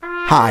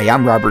Hi,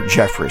 I'm Robert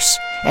Jeffress,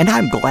 and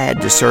I'm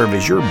glad to serve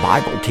as your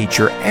Bible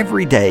teacher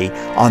every day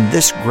on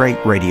this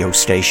great radio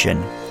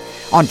station.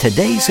 On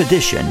today's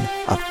edition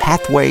of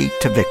Pathway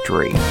to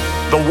Victory,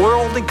 the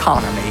world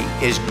economy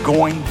is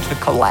going to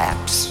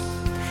collapse.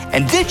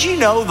 And did you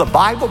know the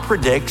Bible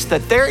predicts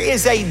that there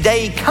is a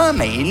day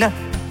coming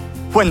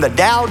when the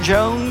Dow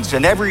Jones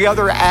and every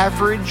other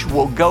average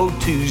will go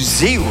to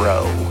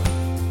zero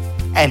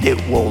and it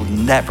will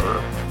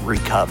never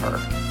recover?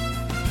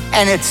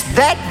 And it's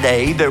that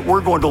day that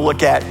we're going to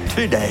look at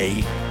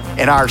today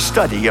in our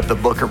study of the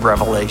book of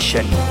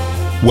Revelation.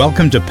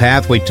 Welcome to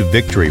Pathway to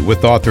Victory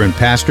with author and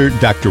pastor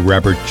Dr.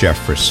 Robert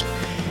Jeffress.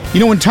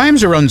 You know, when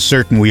times are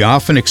uncertain, we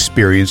often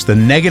experience the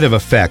negative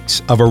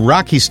effects of a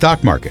rocky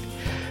stock market.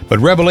 But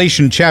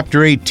Revelation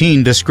chapter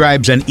 18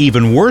 describes an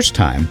even worse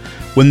time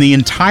when the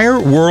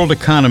entire world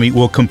economy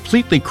will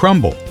completely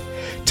crumble.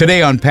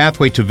 Today on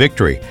Pathway to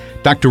Victory,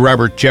 Dr.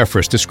 Robert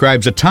Jeffress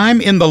describes a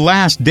time in the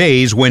last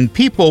days when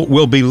people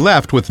will be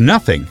left with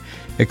nothing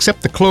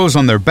except the clothes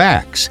on their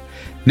backs.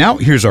 Now,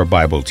 here's our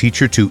Bible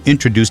teacher to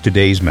introduce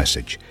today's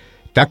message.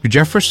 Dr.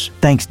 Jeffress?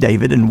 Thanks,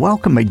 David, and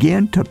welcome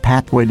again to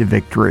Pathway to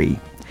Victory.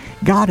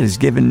 God has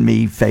given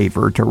me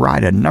favor to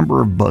write a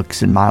number of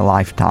books in my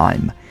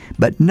lifetime,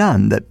 but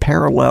none that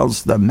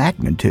parallels the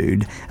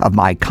magnitude of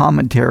my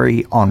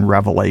commentary on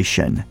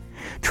Revelation.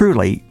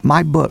 Truly,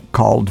 my book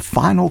called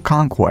Final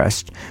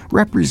Conquest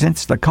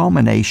represents the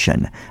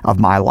culmination of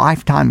my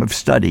lifetime of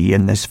study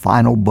in this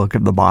final book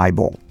of the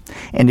Bible.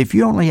 And if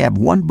you only have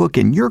one book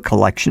in your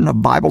collection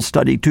of Bible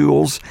study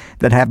tools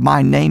that have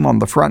my name on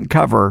the front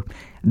cover,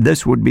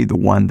 this would be the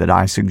one that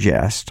I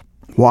suggest.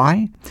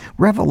 Why?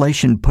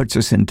 Revelation puts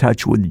us in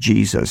touch with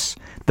Jesus,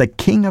 the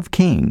King of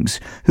Kings,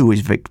 who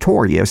is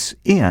victorious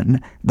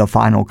in the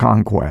final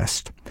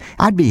conquest.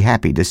 I'd be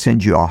happy to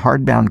send you a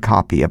hardbound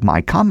copy of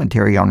my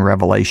commentary on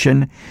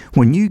Revelation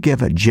when you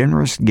give a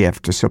generous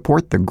gift to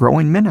support the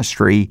growing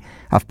ministry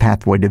of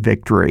Pathway to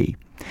Victory.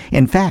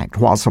 In fact,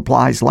 while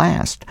supplies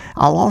last,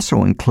 I'll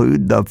also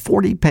include the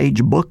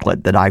 40-page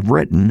booklet that I've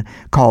written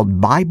called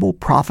Bible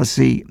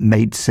Prophecy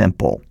Made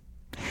Simple.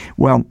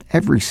 Well,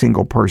 every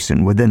single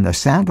person within the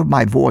sound of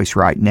my voice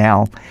right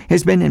now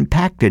has been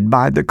impacted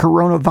by the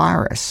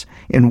coronavirus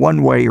in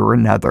one way or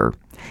another.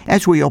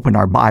 As we open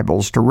our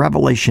Bibles to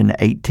Revelation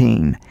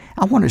 18,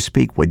 I want to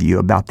speak with you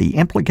about the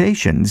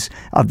implications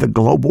of the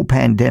global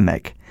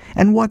pandemic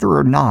and whether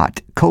or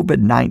not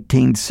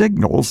COVID-19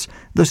 signals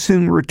the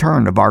soon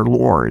return of our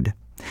Lord.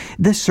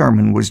 This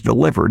sermon was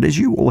delivered, as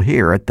you will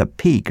hear, at the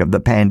peak of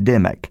the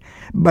pandemic,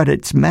 but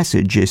its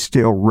message is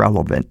still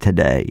relevant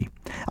today.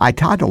 I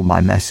titled my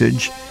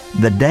message,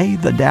 The Day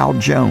the Dow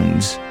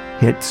Jones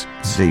Hits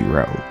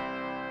Zero.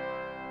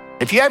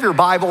 If you have your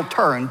Bible,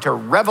 turn to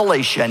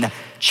Revelation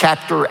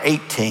chapter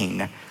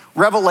 18.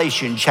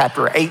 Revelation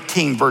chapter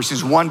 18,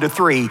 verses 1 to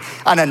 3,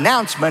 an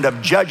announcement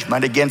of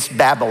judgment against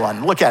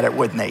Babylon. Look at it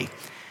with me.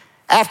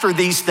 After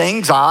these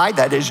things, I,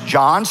 that is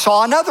John,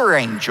 saw another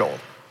angel,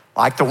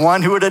 like the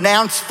one who had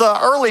announced the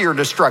earlier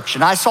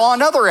destruction. I saw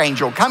another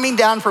angel coming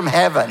down from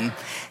heaven,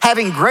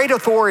 having great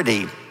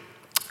authority,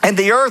 and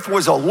the earth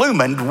was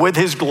illumined with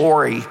his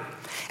glory.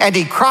 And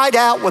he cried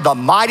out with a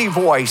mighty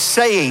voice,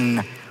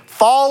 saying,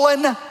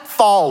 Fallen,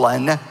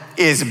 fallen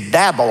is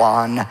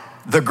Babylon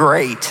the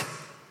Great.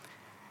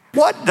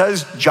 What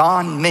does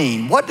John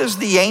mean? What does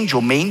the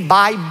angel mean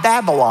by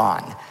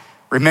Babylon?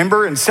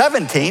 Remember, in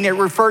 17, it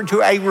referred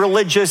to a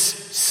religious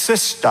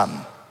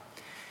system.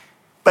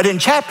 But in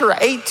chapter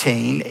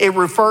 18, it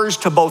refers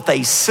to both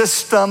a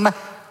system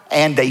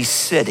and a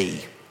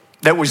city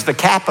that was the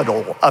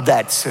capital of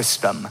that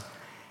system.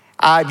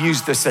 I've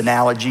used this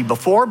analogy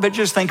before, but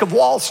just think of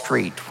Wall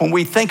Street. When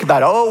we think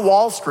about,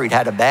 Wall Street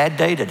had a bad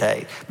day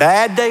today,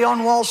 bad day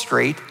on Wall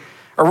Street,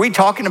 are we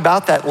talking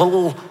about that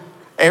little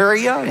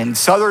area in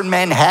southern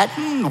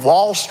Manhattan,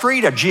 Wall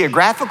Street, a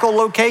geographical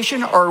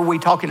location, or are we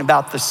talking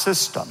about the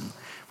system?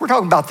 We're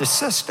talking about the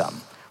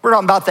system. We're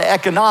talking about the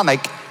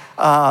economic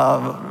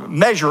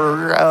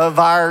measure of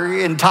our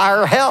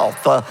entire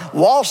health,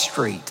 Wall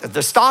Street,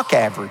 the stock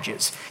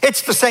averages.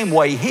 It's the same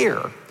way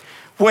here.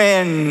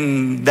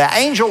 When the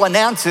angel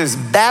announces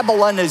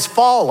Babylon is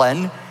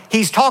fallen,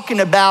 he's talking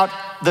about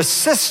the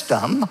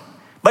system,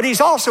 but he's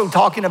also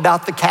talking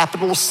about the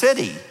capital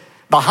city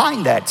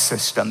behind that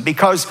system,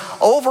 because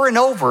over and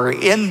over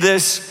in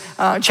this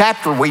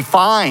chapter, we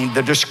find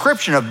the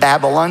description of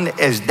Babylon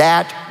as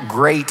that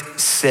great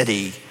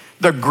city,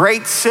 the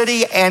great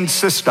city and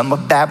system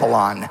of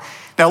Babylon.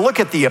 Now look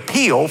at the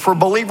appeal for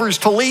believers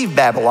to leave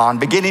Babylon,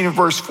 beginning in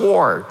verse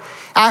 4.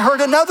 I heard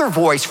another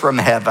voice from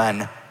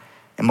heaven,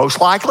 and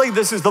most likely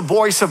this is the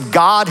voice of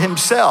God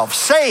himself,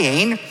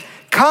 saying,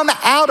 Come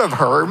out of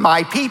her,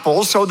 my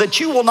people, so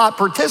that you will not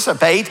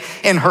participate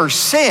in her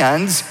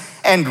sins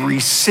and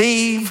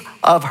receive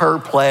of her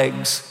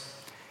plagues.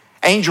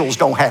 Angels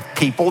don't have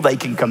people they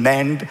can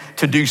command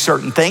to do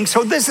certain things.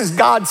 So this is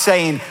God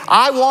saying,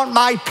 I want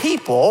my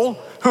people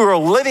who are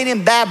living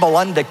in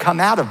Babylon to come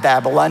out of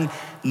Babylon,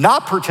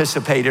 not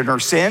participate in her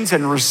sins,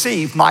 and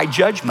receive my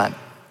judgment.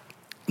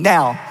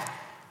 Now,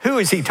 who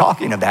is he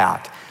talking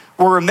about?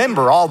 Well,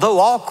 remember, although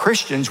all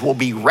Christians will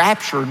be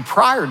raptured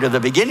prior to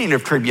the beginning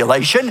of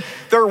tribulation,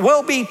 there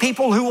will be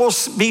people who will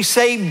be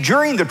saved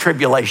during the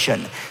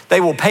tribulation. They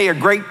will pay a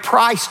great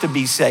price to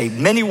be saved.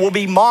 Many will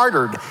be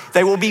martyred.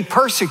 They will be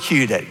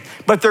persecuted.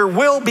 But there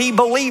will be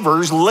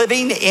believers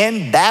living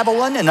in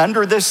Babylon and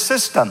under this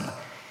system.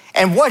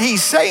 And what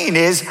he's saying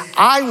is,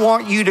 I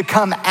want you to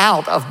come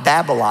out of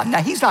Babylon.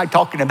 Now, he's not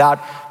talking about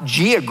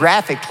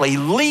geographically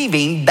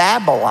leaving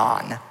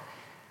Babylon.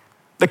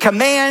 The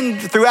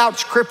command throughout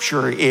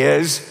Scripture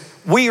is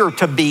we are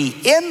to be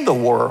in the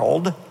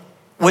world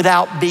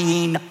without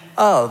being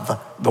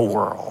of the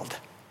world.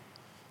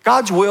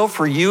 God's will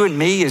for you and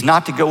me is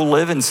not to go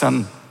live in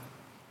some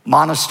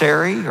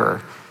monastery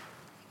or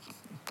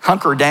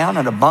hunker down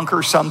in a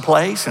bunker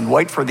someplace and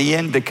wait for the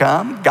end to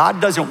come.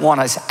 God doesn't want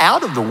us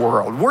out of the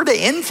world. We're to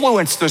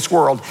influence this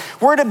world.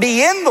 We're to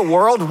be in the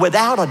world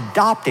without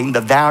adopting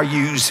the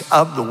values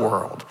of the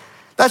world.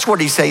 That's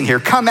what he's saying here.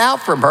 Come out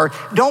from her.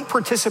 Don't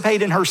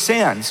participate in her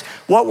sins.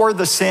 What were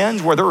the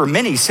sins? Well, there were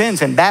many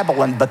sins in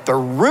Babylon, but the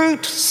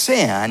root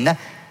sin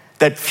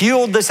that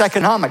fueled this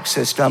economic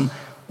system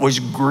was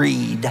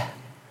greed.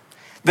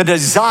 The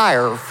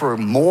desire for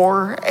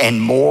more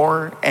and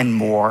more and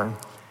more.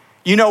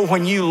 You know,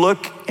 when you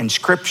look in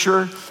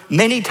Scripture,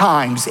 many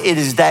times it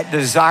is that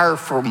desire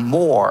for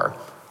more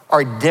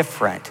or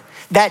different.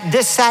 That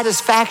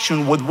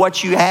dissatisfaction with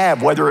what you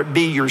have, whether it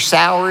be your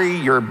salary,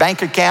 your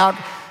bank account,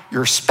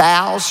 your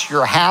spouse,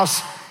 your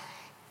house,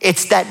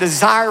 it's that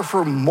desire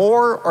for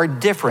more or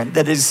different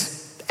that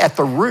is at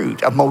the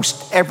root of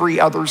most every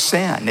other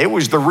sin. It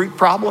was the root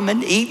problem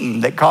in Eden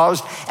that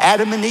caused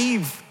Adam and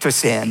Eve to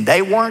sin.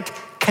 They weren't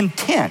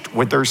content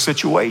with their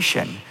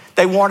situation.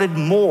 They wanted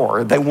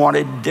more, they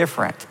wanted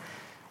different.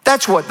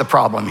 That's what the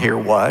problem here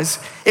was.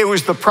 It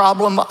was the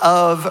problem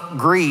of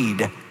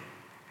greed.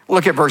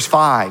 Look at verse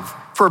 5.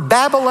 For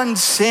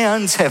Babylon's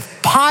sins have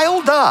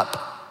piled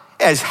up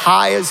as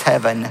high as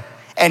heaven,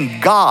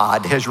 and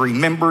God has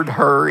remembered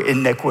her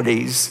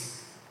iniquities.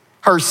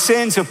 Her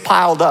sins have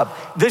piled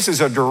up. This is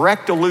a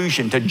direct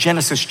allusion to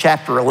Genesis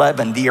chapter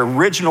 11, the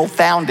original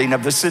founding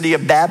of the city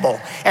of Babel.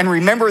 And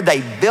remember,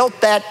 they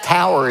built that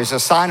tower as a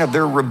sign of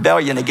their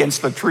rebellion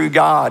against the true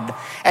God.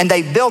 And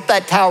they built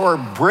that tower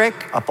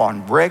brick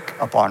upon brick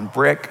upon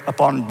brick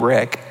upon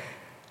brick.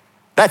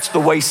 That's the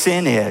way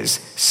sin is.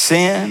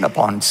 Sin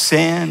upon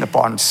sin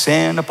upon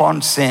sin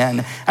upon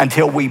sin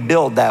until we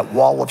build that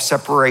wall of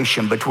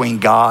separation between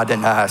God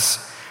and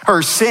us.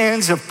 Her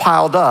sins have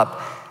piled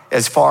up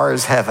as far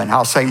as heaven.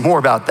 I'll say more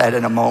about that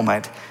in a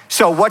moment.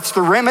 So what's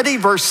the remedy?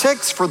 Verse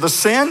 6, for the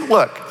sin,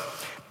 look,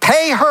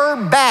 pay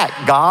her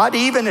back, God,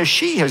 even as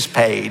she has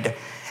paid,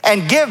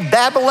 and give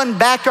Babylon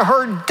back to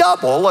her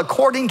double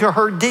according to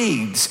her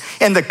deeds.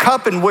 In the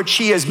cup in which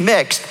she has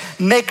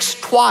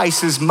mix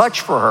twice as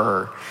much for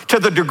her. To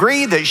the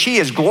degree that she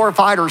has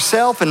glorified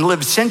herself and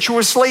lived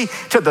sensuously,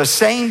 to the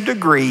same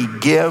degree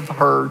give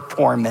her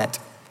torment.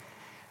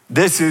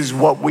 This is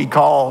what we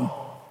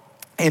call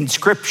in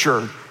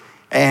Scripture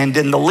and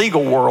in the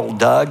legal world,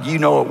 Doug, you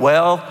know it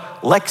well,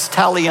 lex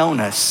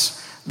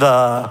talionis,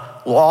 the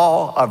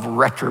law of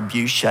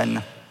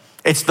retribution.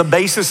 It's the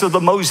basis of the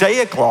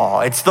Mosaic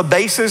law. It's the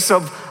basis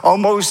of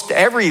almost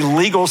every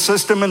legal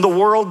system in the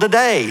world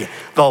today.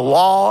 The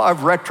law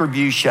of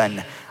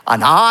retribution.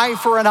 An eye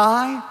for an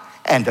eye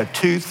and a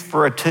tooth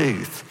for a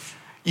tooth.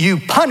 You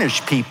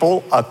punish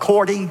people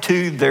according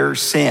to their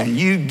sin.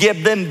 You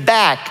give them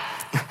back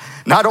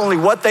not only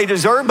what they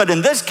deserve, but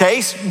in this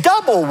case,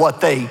 double what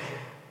they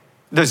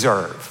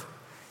deserve.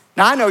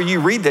 Now, I know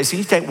you read this and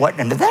you think, what?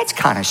 And that's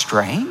kind of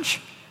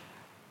strange.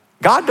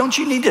 God, don't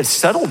you need to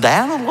settle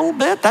down a little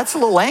bit? That's a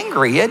little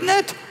angry, isn't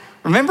it?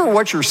 Remember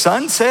what your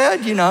son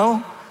said,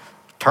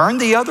 turn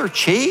the other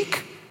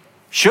cheek?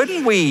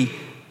 Shouldn't we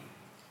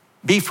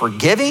be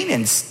forgiving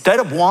instead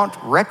of want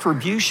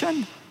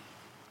retribution?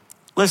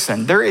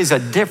 Listen, there is a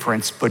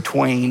difference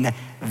between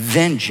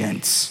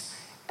vengeance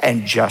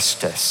and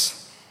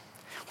justice.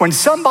 When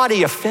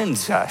somebody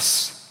offends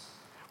us,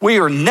 we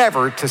are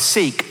never to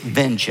seek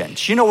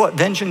vengeance. You know what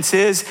vengeance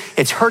is?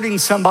 It's hurting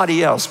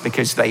somebody else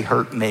because they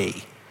hurt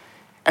me.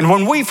 And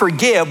when we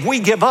forgive, we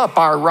give up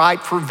our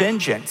right for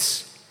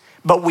vengeance,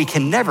 but we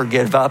can never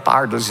give up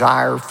our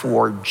desire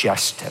for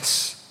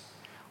justice.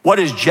 What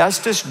is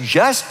justice?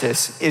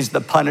 Justice is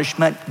the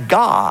punishment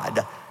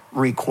God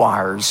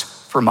requires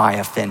for my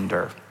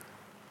offender.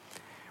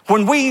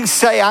 When we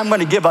say I'm going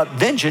to give up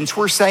vengeance,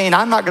 we're saying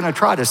I'm not going to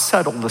try to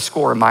settle the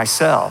score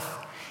myself.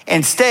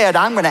 Instead,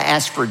 I'm going to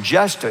ask for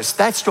justice.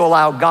 That's to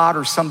allow God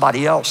or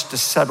somebody else to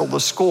settle the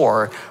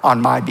score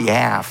on my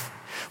behalf.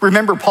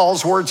 Remember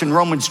Paul's words in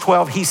Romans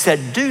 12. He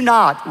said, do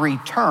not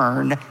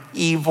return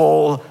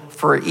evil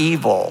for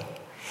evil.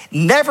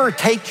 Never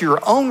take your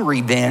own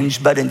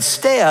revenge, but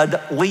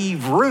instead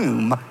leave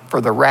room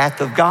for the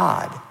wrath of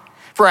God.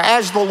 For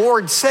as the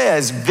Lord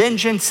says,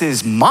 vengeance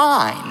is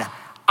mine.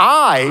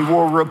 I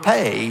will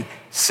repay,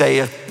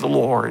 saith the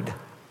Lord.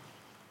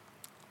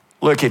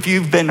 Look, if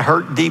you've been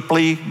hurt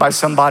deeply by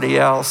somebody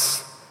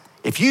else,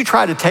 if you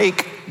try to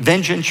take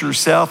vengeance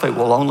yourself, it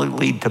will only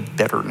lead to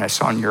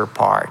bitterness on your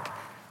part.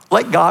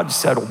 Let God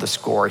settle the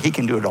score. He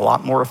can do it a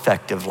lot more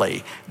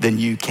effectively than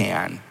you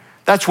can.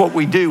 That's what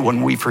we do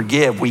when we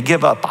forgive. We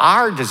give up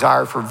our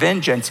desire for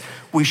vengeance.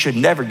 We should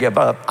never give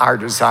up our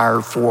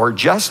desire for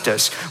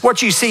justice.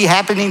 What you see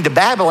happening to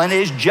Babylon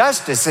is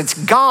justice. It's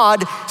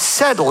God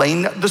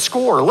settling the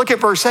score. Look at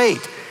verse 8.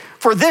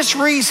 For this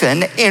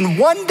reason, in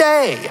one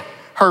day,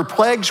 her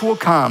plagues will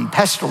come,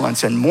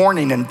 pestilence and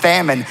mourning and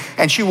famine,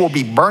 and she will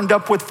be burned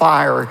up with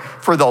fire,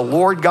 for the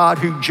Lord God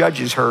who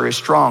judges her is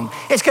strong.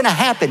 It's going to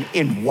happen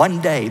in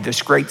one day.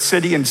 This great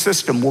city and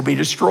system will be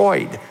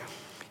destroyed.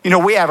 You know,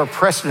 we have a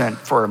precedent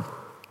for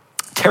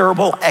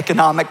terrible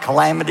economic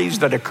calamities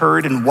that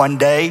occurred in one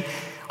day.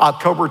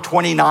 October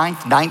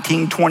 29th,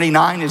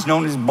 1929 is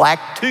known as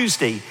Black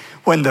Tuesday,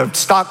 when the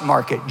stock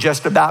market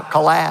just about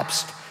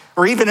collapsed.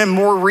 Or even in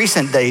more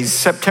recent days,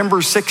 September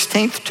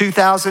 16th,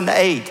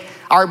 2008,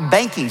 our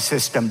banking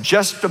system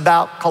just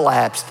about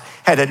collapsed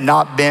had it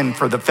not been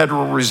for the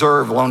Federal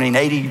Reserve loaning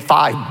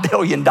 $85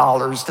 billion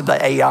to the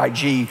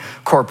AIG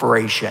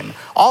Corporation.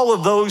 All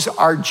of those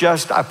are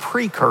just a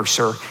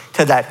precursor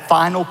to that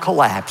final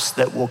collapse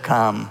that will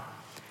come.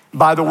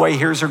 By the way,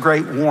 here's a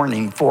great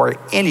warning for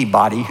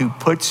anybody who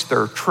puts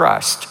their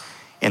trust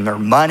in their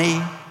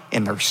money,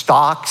 in their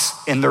stocks,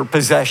 in their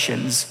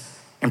possessions.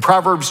 In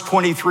Proverbs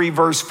 23,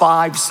 verse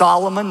 5,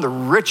 Solomon, the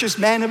richest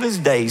man of his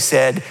day,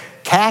 said,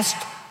 "Cast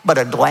but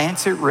a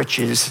glance at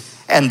riches,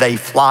 and they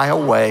fly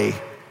away,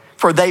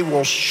 for they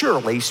will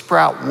surely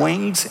sprout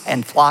wings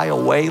and fly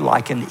away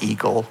like an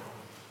eagle."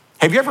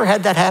 Have you ever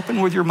had that happen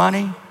with your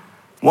money?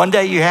 One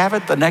day you have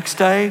it, the next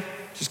day it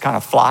just kind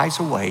of flies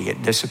away,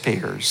 it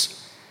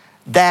disappears.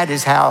 That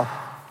is how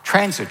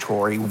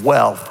transitory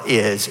wealth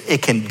is.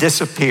 It can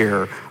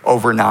disappear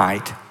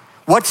overnight.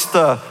 What's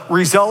the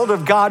result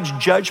of God's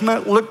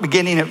judgment? Look,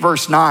 beginning at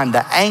verse 9,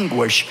 the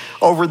anguish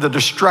over the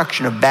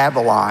destruction of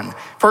Babylon.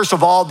 First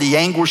of all, the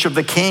anguish of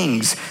the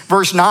kings.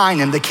 Verse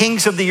 9, and the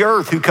kings of the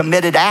earth who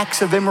committed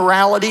acts of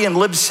immorality and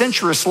lived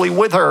sensuously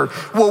with her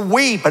will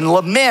weep and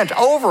lament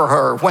over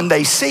her when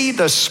they see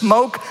the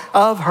smoke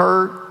of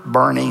her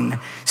burning,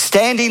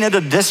 standing at a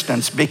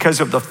distance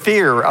because of the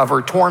fear of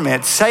her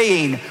torment,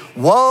 saying,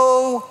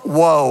 "Woe,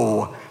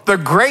 woe, the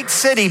great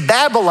city,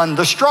 Babylon,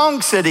 the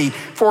strong city,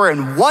 for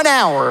in 1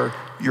 hour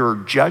your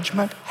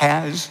judgment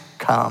has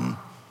come."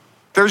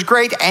 There's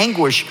great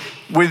anguish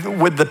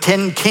with the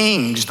 10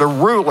 kings, the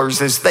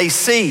rulers, as they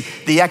see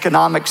the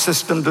economic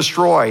system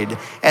destroyed.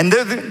 And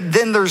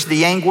then there's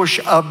the anguish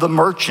of the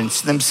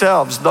merchants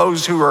themselves,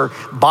 those who are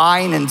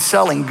buying and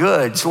selling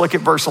goods. Look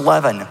at verse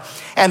 11.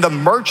 And the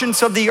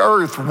merchants of the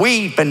earth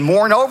weep and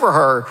mourn over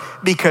her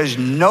because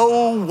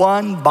no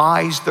one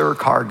buys their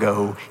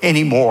cargo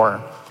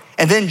anymore.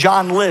 And then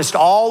John lists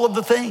all of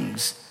the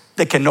things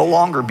that can no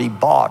longer be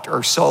bought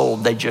or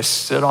sold. They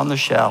just sit on the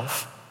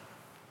shelf.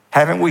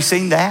 Haven't we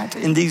seen that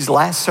in these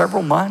last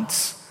several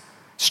months?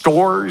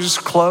 Stores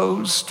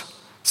closed,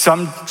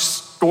 some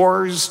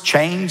stores,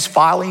 chains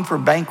filing for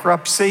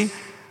bankruptcy.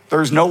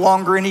 There's no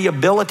longer any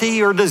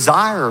ability or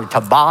desire to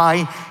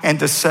buy and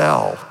to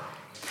sell.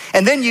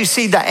 And then you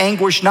see the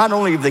anguish not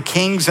only of the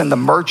kings and the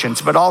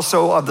merchants, but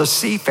also of the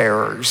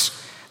seafarers,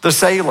 the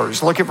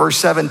sailors. Look at verse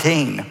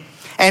 17.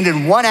 And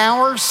in 1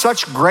 hour,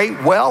 such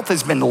great wealth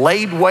has been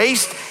laid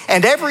waste,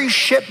 and every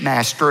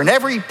shipmaster and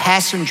every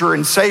passenger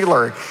and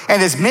sailor,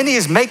 and as many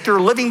as make their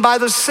living by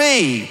the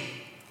sea.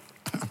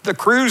 The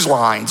cruise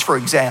lines, for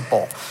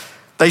example,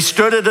 they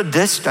stood at a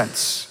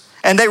distance,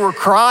 and they were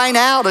crying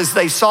out as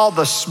they saw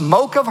the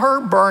smoke of her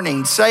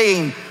burning,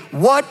 saying,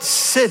 "What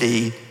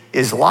city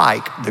is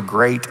like the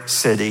great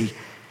city?"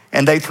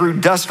 And they threw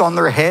dust on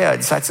their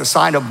heads. That's a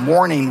sign of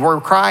mourning.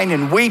 We're crying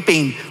and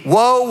weeping.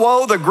 "Woe,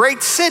 woe, the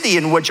great city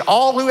in which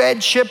all who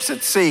had ships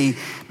at sea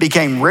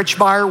became rich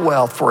by her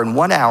wealth, for in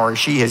 1 hour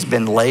she has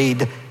been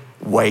laid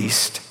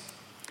waste."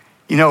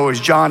 You know, as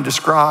John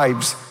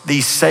describes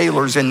these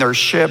sailors in their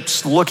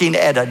ships looking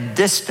at a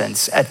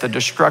distance at the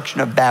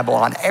destruction of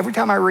Babylon, every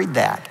time I read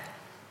that,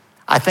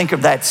 I think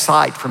of that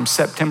sight from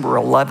September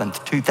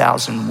 11th,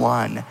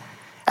 2001,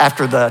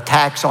 after the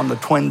attacks on the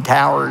Twin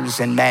Towers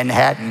in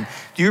Manhattan.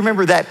 Do you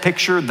remember that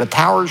picture? The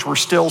towers were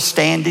still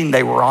standing.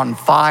 They were on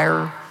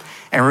fire.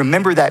 And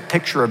remember that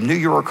picture of New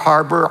York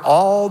Harbor?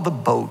 All the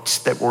boats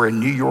that were in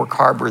New York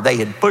Harbor, they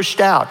had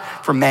pushed out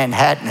from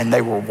Manhattan, and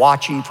they were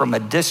watching from a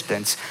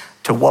distance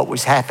to what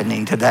was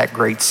happening to that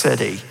great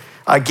city.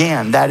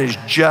 Again, that is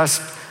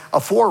just a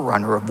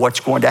forerunner of what's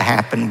going to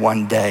happen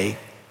one day.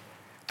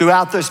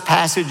 Throughout this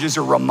passage is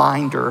a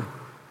reminder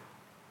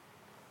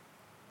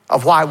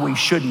of why we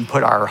shouldn't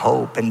put our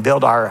hope and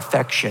build our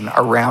affection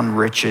around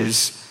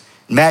riches.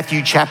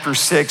 Matthew chapter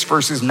 6,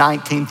 verses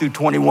 19 through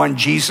 21,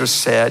 Jesus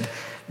said,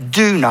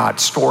 "Do not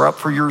store up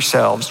for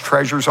yourselves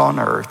treasures on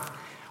earth,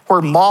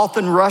 where moth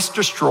and rust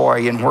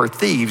destroy and where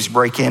thieves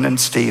break in and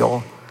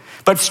steal.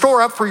 But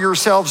store up for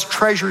yourselves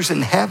treasures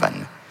in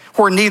heaven,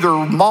 where neither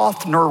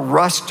moth nor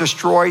rust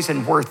destroys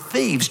and where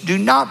thieves do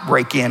not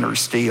break in or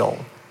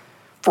steal.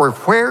 For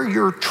where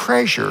your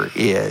treasure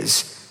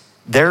is,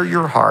 there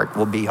your heart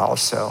will be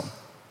also."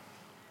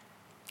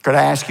 Could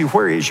I ask you,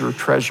 where is your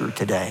treasure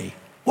today?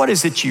 What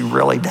is it you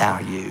really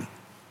value?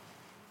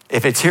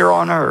 If it's here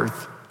on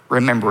earth,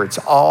 remember it's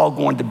all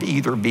going to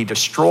either be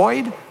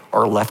destroyed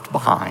or left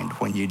behind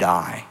when you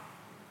die.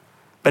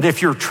 But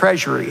if your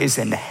treasure is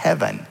in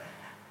heaven,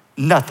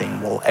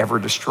 nothing will ever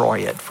destroy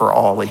it for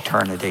all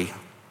eternity.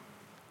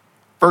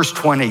 Verse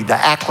 20, the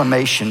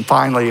acclamation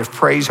finally of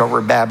praise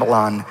over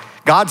Babylon.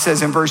 God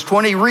says in verse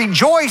 20,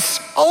 rejoice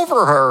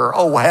over her,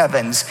 O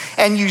heavens,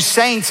 and you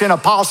saints and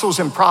apostles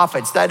and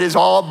prophets, that is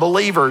all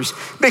believers,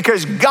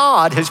 because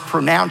God has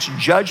pronounced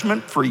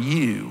judgment for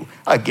you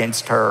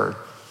against her.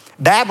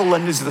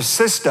 Babylon is the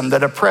system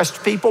that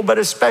oppressed people, but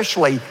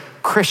especially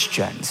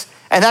Christians.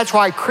 And that's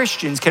why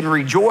Christians can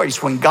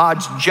rejoice when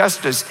God's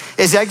justice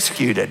is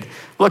executed.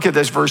 Look at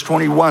this, verse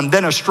 21.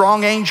 Then a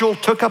strong angel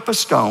took up a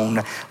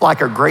stone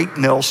like a great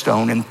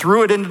millstone and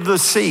threw it into the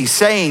sea,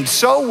 saying,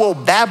 so will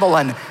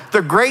Babylon,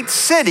 the great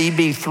city,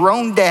 be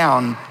thrown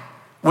down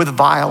with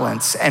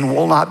violence and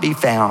will not be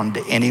found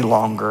any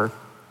longer.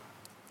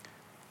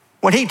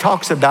 When he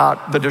talks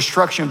about the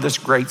destruction of this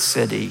great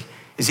city,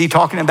 is he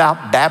talking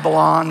about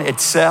Babylon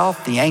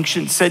itself, the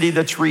ancient city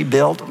that's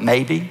rebuilt?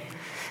 Maybe.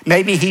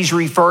 Maybe he's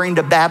referring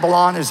to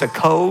Babylon as a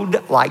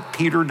code like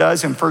Peter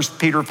does in 1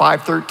 Peter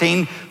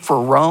 5:13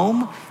 for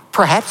Rome.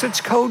 Perhaps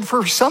it's code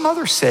for some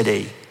other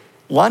city,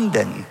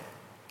 London,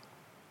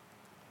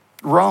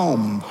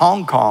 Rome,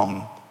 Hong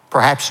Kong,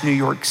 perhaps New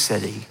York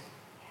City.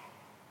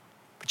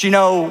 But you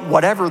know,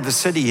 whatever the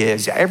city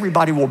is,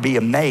 everybody will be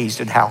amazed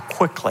at how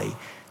quickly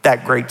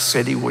that great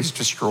city was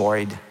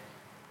destroyed.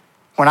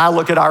 When I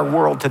look at our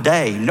world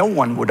today, no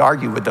one would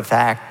argue with the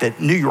fact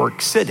that New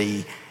York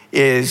City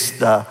is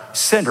the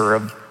center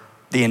of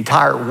the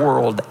entire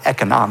world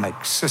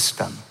economic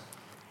system.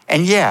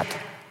 And yet,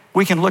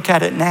 we can look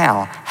at it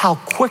now, how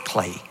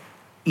quickly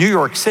New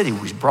York City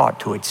was brought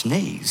to its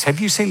knees. Have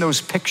you seen those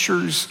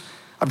pictures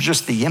of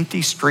just the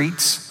empty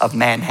streets of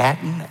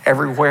Manhattan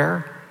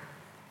everywhere?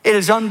 It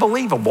is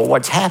unbelievable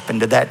what's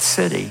happened to that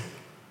city.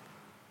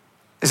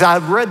 As I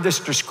read this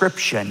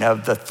description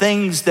of the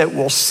things that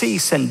will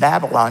cease in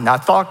Babylon, I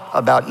thought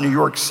about New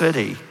York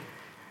City.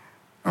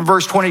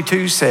 Verse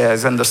 22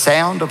 says, and the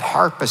sound of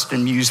harpists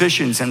and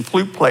musicians and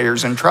flute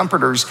players and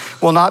trumpeters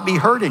will not be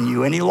heard in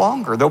you any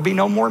longer. There'll be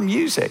no more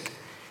music.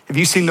 Have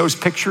you seen those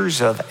pictures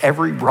of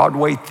every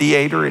Broadway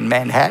theater in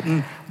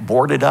Manhattan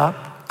boarded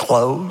up,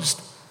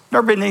 closed?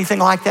 Never been anything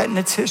like that in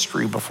its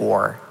history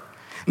before.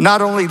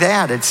 Not only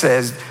that, it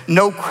says,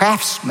 no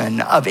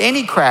craftsman of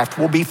any craft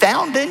will be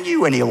found in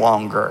you any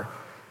longer.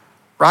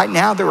 Right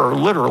now, there are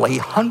literally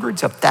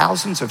hundreds of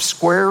thousands of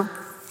square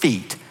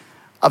feet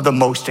of the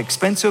most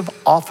expensive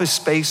office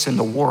space in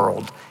the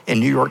world in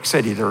New York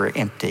City that are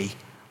empty.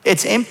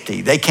 It's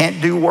empty. They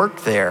can't do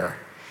work there.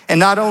 And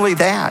not only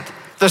that,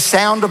 the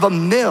sound of a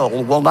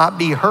mill will not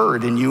be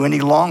heard in you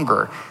any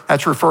longer.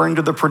 That's referring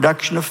to the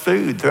production of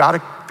food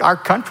throughout our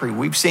country.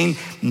 We've seen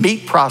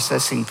meat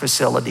processing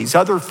facilities,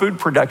 other food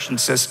production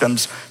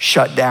systems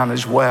shut down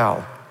as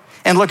well.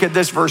 And look at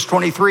this, verse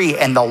 23,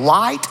 and the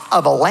light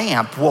of a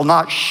lamp will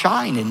not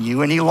shine in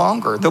you any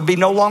longer. There'll be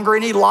no longer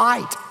any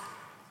light.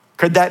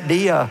 Could that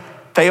be a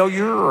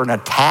failure or an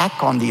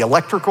attack on the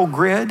electrical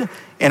grid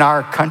in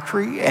our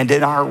country and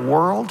in our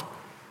world?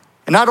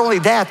 And not only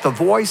that, the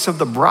voice of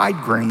the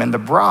bridegroom and the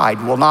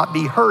bride will not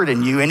be heard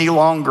in you any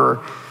longer,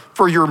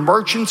 for your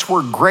merchants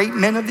were great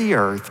men of the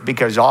earth,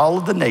 because all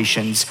of the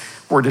nations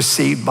were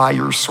deceived by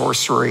your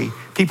sorcery.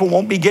 People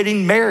won't be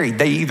getting married.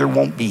 They either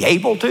won't be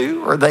able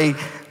to or they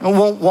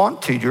won't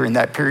want to during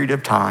that period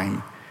of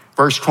time.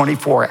 Verse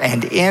 24,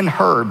 and in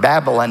her,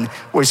 Babylon,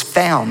 was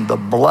found the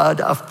blood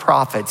of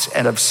prophets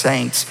and of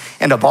saints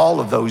and of all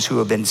of those who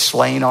have been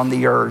slain on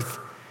the earth.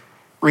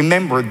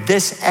 Remember,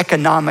 this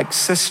economic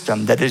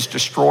system that is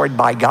destroyed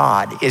by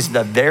God is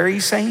the very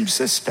same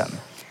system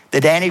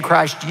that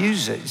Antichrist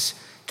uses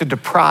to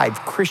deprive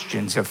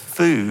Christians of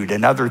food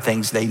and other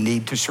things they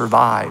need to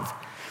survive.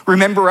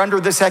 Remember, under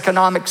this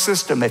economic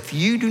system, if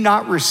you do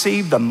not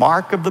receive the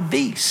mark of the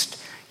beast,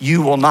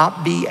 you will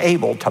not be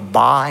able to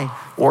buy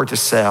or to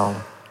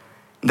sell.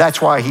 That's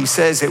why he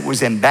says it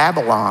was in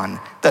Babylon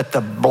that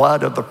the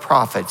blood of the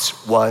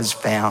prophets was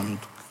found.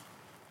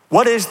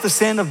 What is the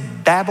sin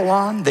of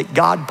Babylon that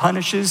God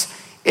punishes?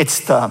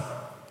 It's the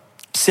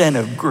sin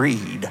of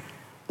greed,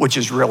 which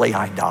is really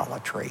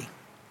idolatry.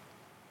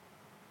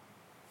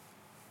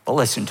 But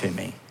listen to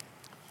me.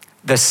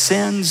 The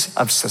sins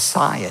of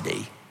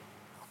society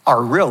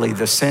are really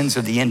the sins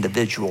of the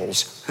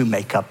individuals who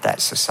make up that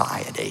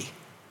society.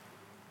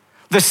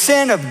 The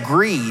sin of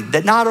greed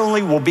that not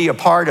only will be a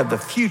part of the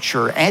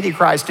future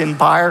Antichrist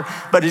empire,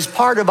 but is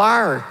part of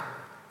our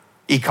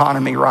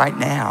economy right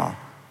now.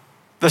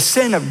 The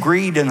sin of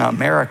greed in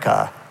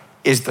America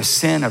is the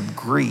sin of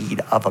greed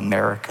of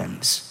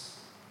Americans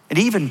and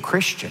even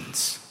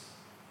Christians.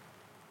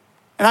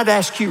 And I'd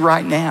ask you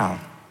right now,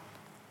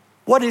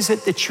 what is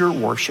it that you're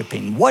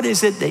worshiping? What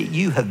is it that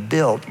you have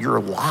built your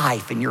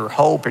life and your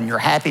hope and your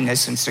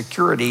happiness and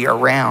security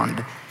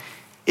around?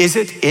 Is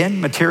it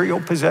in material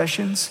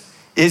possessions?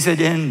 Is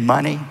it in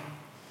money?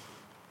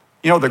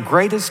 You know, the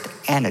greatest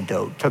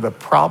antidote to the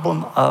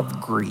problem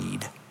of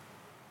greed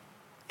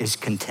is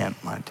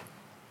contentment.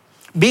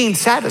 Being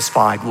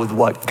satisfied with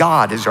what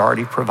God has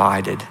already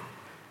provided.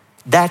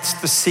 That's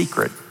the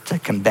secret to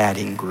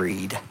combating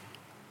greed.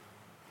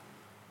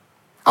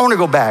 I want to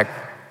go back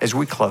as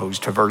we close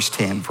to verse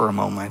 10 for a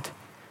moment.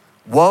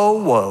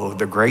 Woe, woe,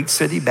 the great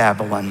city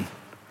Babylon,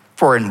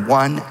 for in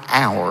 1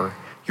 hour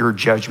your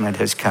judgment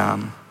has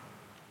come.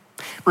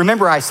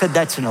 Remember, I said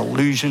that's an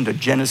allusion to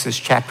Genesis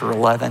chapter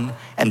 11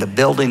 and the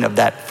building of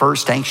that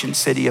first ancient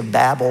city of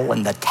Babel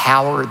and the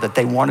tower that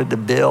they wanted to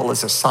build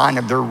as a sign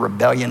of their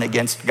rebellion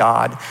against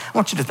God. I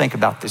want you to think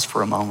about this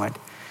for a moment.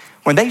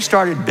 When they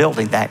started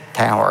building that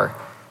tower,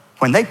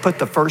 when they put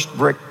the first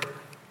brick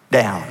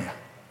down,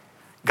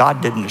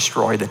 God didn't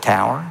destroy the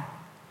tower.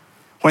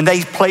 When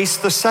they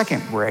placed the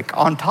second brick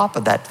on top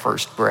of that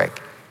first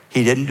brick,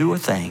 he didn't do a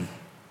thing.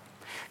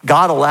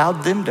 God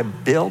allowed them to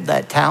build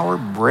that tower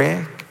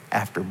brick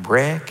after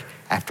brick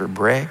after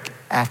brick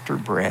after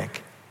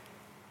brick.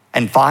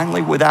 And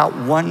finally, without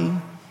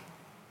one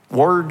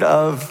word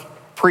of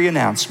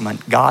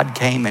pre-announcement, God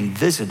came and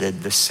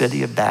visited the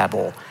city of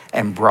Babel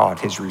and brought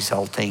his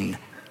resulting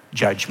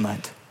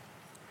judgment.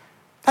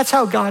 That's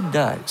how God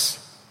does.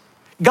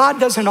 God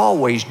doesn't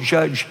always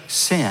judge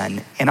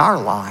sin in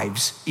our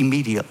lives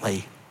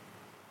immediately.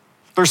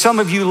 There's some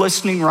of you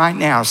listening right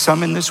now,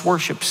 some in this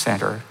worship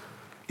center.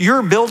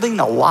 You're building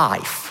a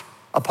life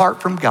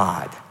apart from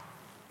God,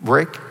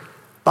 brick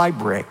by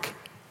brick,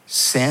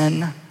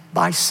 sin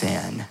by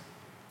sin.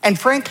 And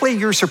frankly,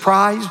 you're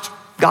surprised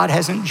God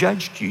hasn't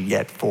judged you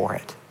yet for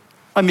it.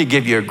 Let me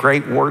give you a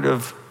great word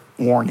of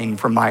warning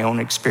from my own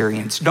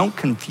experience. Don't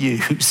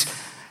confuse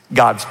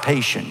God's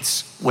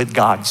patience with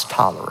God's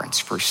tolerance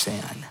for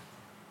sin.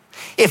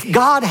 If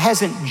God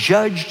hasn't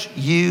judged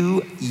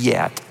you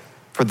yet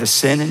for the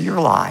sin in your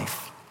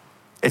life,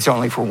 it's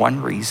only for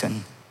one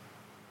reason.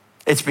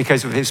 It's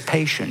because of his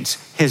patience,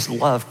 his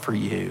love for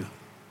you.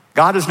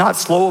 God is not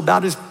slow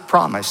about his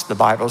promise. The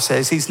Bible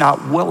says he's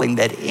not willing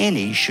that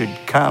any should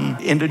come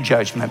into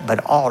judgment,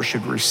 but all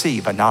should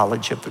receive a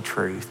knowledge of the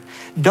truth.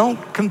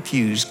 Don't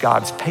confuse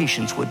God's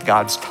patience with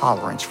God's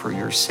tolerance for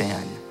your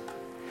sin.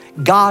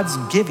 God's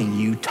giving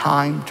you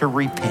time to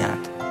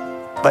repent,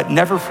 but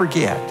never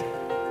forget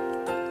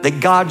that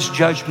God's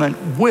judgment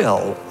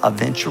will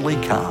eventually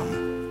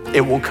come.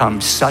 It will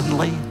come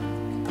suddenly,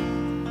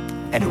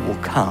 and it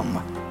will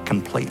come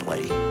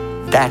completely.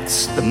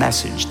 That's the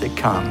message that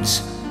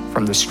comes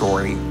from the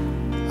story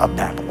of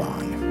Babylon.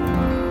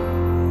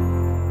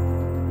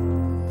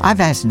 I've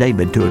asked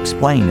David to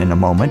explain in a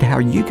moment how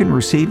you can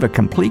receive a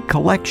complete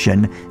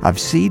collection of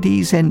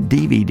CDs and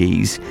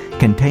DVDs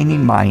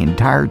containing my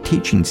entire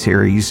teaching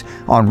series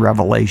on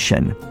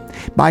Revelation.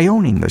 By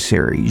owning the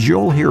series,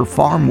 you'll hear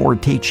far more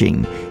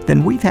teaching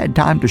than we've had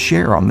time to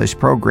share on this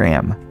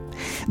program.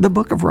 The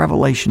book of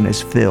Revelation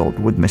is filled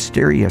with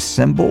mysterious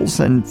symbols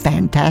and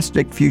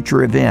fantastic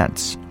future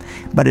events,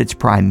 but it's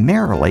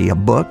primarily a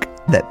book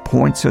that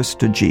points us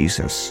to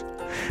Jesus.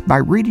 By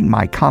reading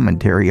my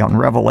commentary on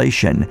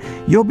Revelation,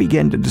 you'll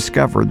begin to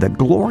discover the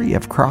glory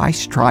of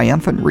Christ's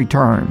triumphant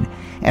return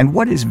and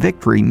what his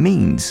victory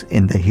means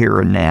in the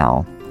here and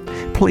now.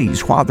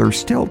 Please, while there's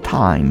still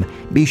time,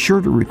 be sure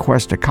to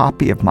request a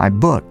copy of my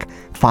book,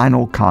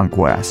 Final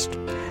Conquest.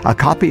 A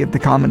copy of the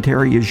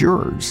commentary is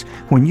yours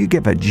when you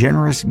give a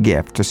generous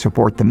gift to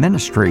support the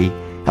ministry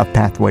of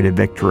Pathway to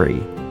Victory.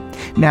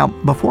 Now,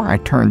 before I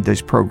turn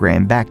this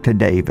program back to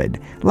David,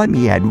 let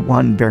me add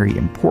one very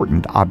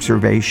important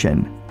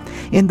observation.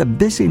 In the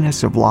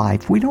busyness of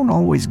life, we don't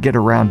always get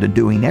around to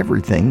doing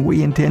everything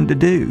we intend to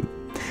do.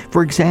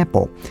 For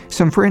example,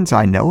 some friends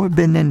I know have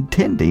been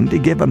intending to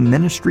give a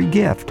ministry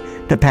gift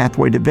to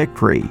Pathway to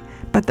Victory,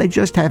 but they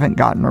just haven't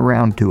gotten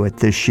around to it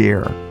this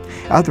year.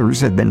 Others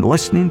have been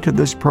listening to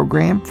this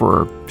program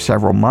for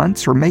several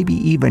months or maybe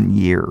even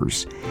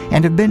years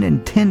and have been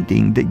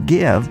intending to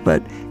give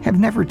but have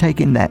never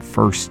taken that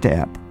first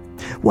step.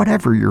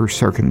 Whatever your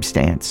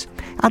circumstance,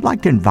 I'd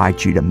like to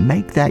invite you to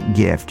make that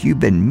gift you've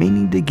been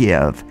meaning to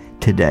give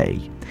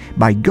today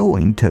by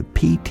going to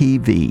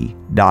ptv.org.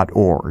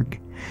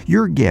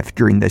 Your gift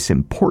during this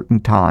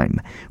important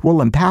time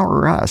will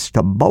empower us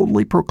to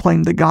boldly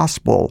proclaim the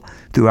gospel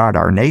throughout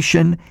our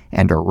nation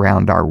and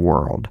around our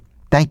world.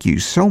 Thank you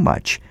so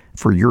much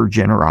for your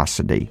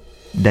generosity.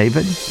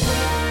 David?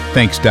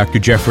 Thanks, Dr.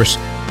 Jeffress.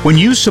 When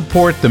you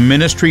support the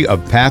ministry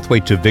of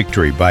Pathway to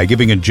Victory by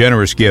giving a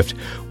generous gift,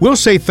 we'll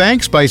say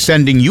thanks by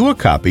sending you a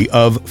copy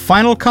of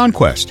Final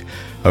Conquest,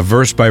 a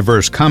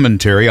verse-by-verse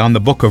commentary on the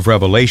book of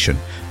Revelation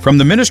from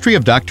the ministry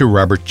of Dr.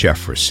 Robert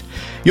Jeffress.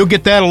 You'll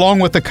get that along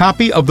with a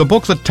copy of the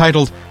booklet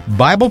titled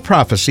Bible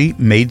Prophecy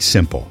Made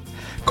Simple.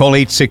 Call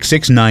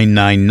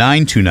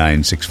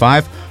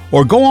 866-999-2965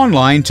 or go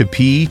online to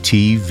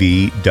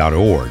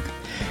ptv.org.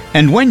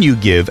 And when you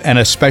give an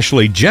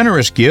especially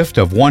generous gift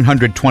of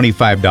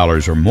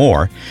 $125 or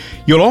more,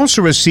 you'll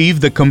also receive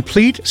the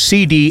complete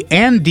CD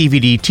and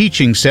DVD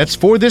teaching sets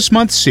for this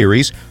month's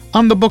series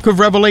on the book of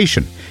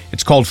Revelation.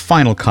 It's called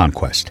Final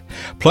Conquest.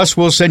 Plus,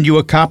 we'll send you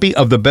a copy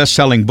of the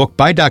best-selling book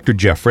by Dr.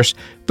 Jeffress,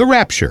 The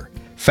Rapture,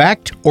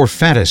 Fact or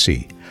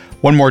Fantasy.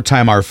 One more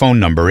time, our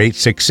phone number,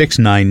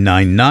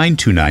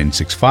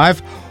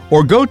 866-999-2965,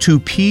 or go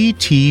to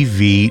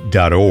ptv.org.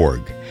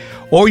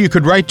 Or you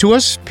could write to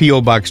us,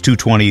 P.O. Box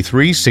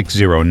 223,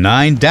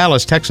 609,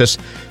 Dallas, Texas,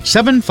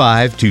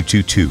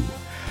 75222.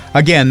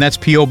 Again, that's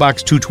P.O.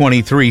 Box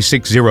 223,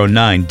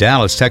 609,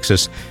 Dallas,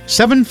 Texas,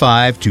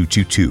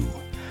 75222.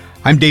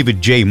 I'm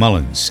David J.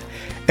 Mullins.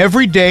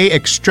 Every day,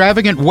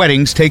 extravagant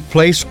weddings take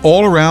place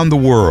all around the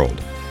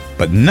world,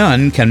 but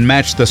none can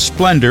match the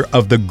splendor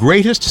of the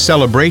greatest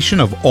celebration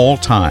of all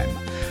time.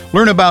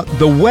 Learn about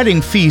the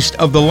Wedding Feast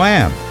of the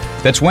Lamb.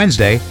 That's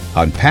Wednesday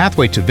on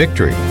Pathway to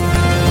Victory.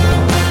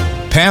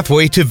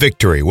 Pathway to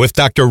Victory with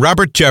Dr.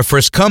 Robert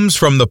Jeffress comes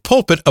from the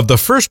pulpit of the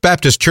First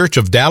Baptist Church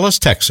of Dallas,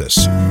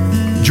 Texas.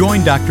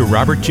 Join Dr.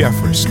 Robert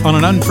Jeffress on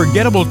an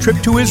unforgettable trip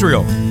to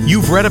Israel.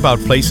 You've read about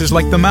places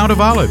like the Mount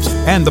of Olives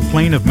and the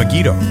Plain of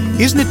Megiddo.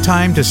 Isn't it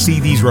time to see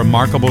these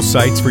remarkable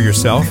sights for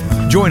yourself?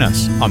 Join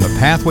us on the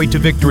Pathway to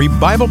Victory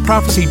Bible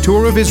Prophecy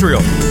Tour of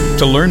Israel.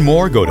 To learn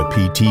more, go to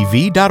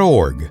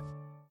ptv.org.